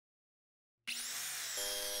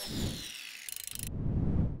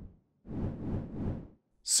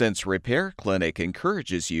Since Repair Clinic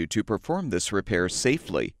encourages you to perform this repair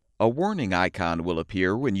safely, a warning icon will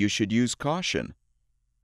appear when you should use caution.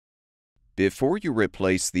 Before you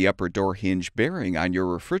replace the upper door hinge bearing on your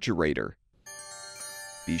refrigerator,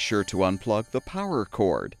 be sure to unplug the power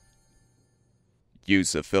cord.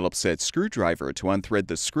 Use a Phillips-head screwdriver to unthread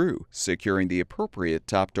the screw, securing the appropriate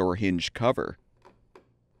top door hinge cover.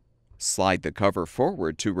 Slide the cover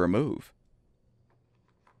forward to remove.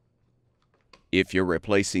 If you're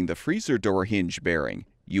replacing the freezer door hinge bearing,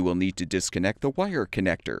 you will need to disconnect the wire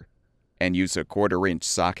connector and use a 1/4-inch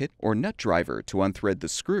socket or nut driver to unthread the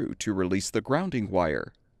screw to release the grounding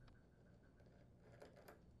wire.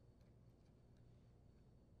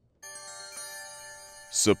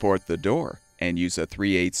 Support the door and use a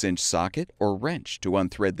 3/8-inch socket or wrench to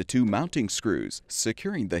unthread the 2 mounting screws,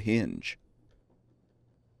 securing the hinge.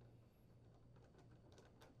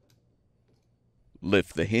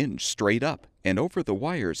 Lift the hinge straight up and over the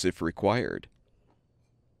wires if required.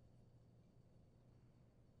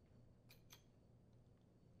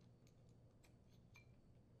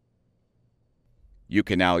 You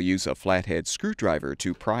can now use a flathead screwdriver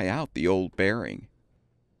to pry out the old bearing.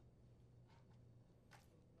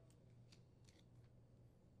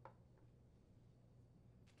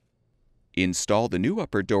 Install the new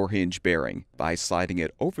upper door hinge bearing by sliding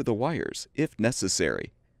it over the wires if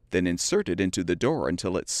necessary, then insert it into the door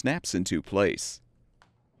until it snaps into place.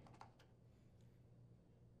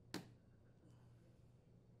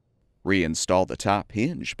 Reinstall the top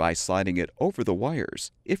hinge by sliding it over the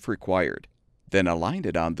wires if required, then align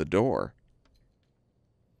it on the door.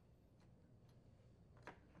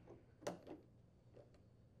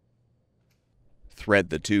 Thread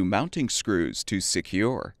the 2 mounting screws to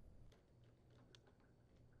secure.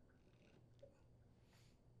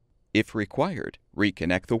 If required,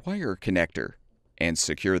 reconnect the wire connector and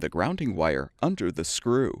secure the grounding wire under the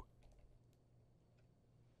screw.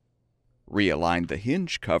 Realign the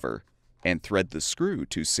hinge cover and thread the screw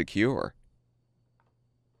to secure.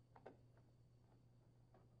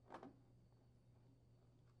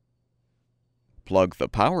 Plug the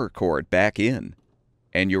power cord back in,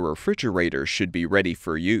 and your refrigerator should be ready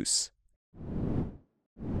for use.